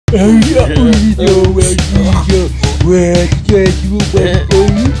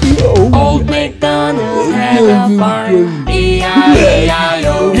Old MacDonald had a farm,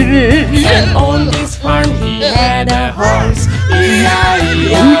 E-I-E-I-O. And on this farm he had a horse,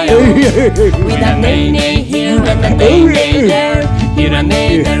 E-I-E-I-O. With a neigh-neigh here and a neigh-neigh there, here a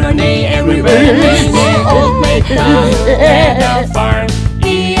neigh, there a neigh, everywhere a neigh-neigh. Old MacDonald had a farm,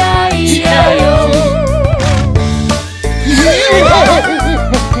 E-I-E-I-O.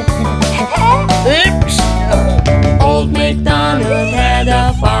 Old MacDonald had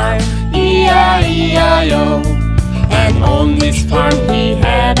a farm, E-I-E-I-O. And on this farm he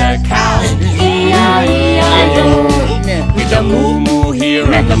had a cow, E-I-E-I-O. With a moo-moo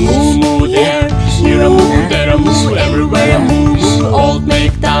here and a moo-moo there, here a moo, there a moo, everywhere a moo-moo. Old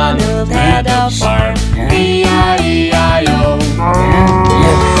MacDonald had a farm, E-I-E-I-O.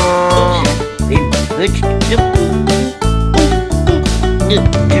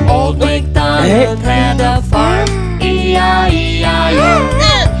 Old MacDonald had a farm, E-I-E-I-O.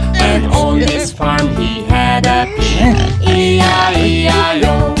 And on this farm he had a pig,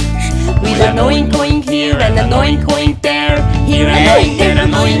 E-I-E-I-O. With a oink-oink here and a oink-oink there, here a oink, there a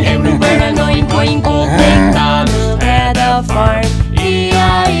oink, everywhere a oink-oink. Old MacDonald had a farm,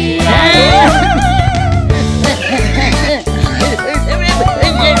 E-I-E-I-O.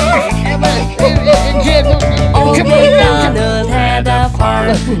 Old MacDonald had a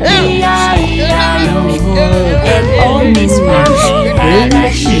farm, E-I-E-I-O. And on this farm he had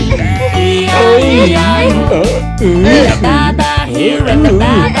a sheep, E-I-E-I-O. With a ba-ba here and a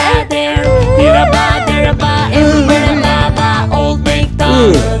ba-ba there, here a ba, there a ba, everywhere a ba-ba. Old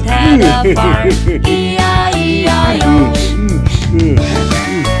MacDonald had a farm, E-I-E-I-O.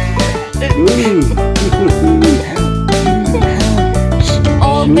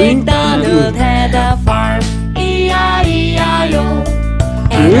 Old MacDonald had a farm, E-I-E-I-O.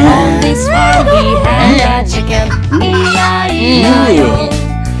 And on this farm he had a chicken, E-I-E-I-O.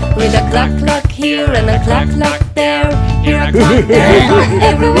 With a cluck-cluck here and a cluck-cluck there, here a cluck, there a cluck,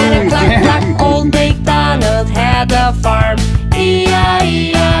 everywhere a cluck-cluck. Old MacDonald had a farm,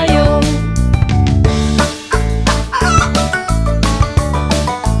 E-I-E-I-O.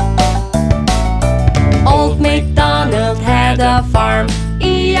 Old MacDonald had a farm,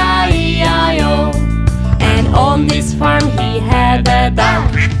 E-I-E-I-O. And on this farm he had a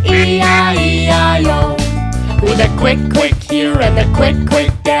duck, E-I-E-I-O. With a quick here and a quick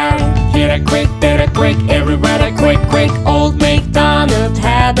there, here a quick, there a quick, everywhere a quick. Old MacDonald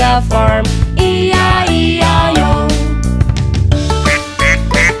had a farm, E-I-E-I-O.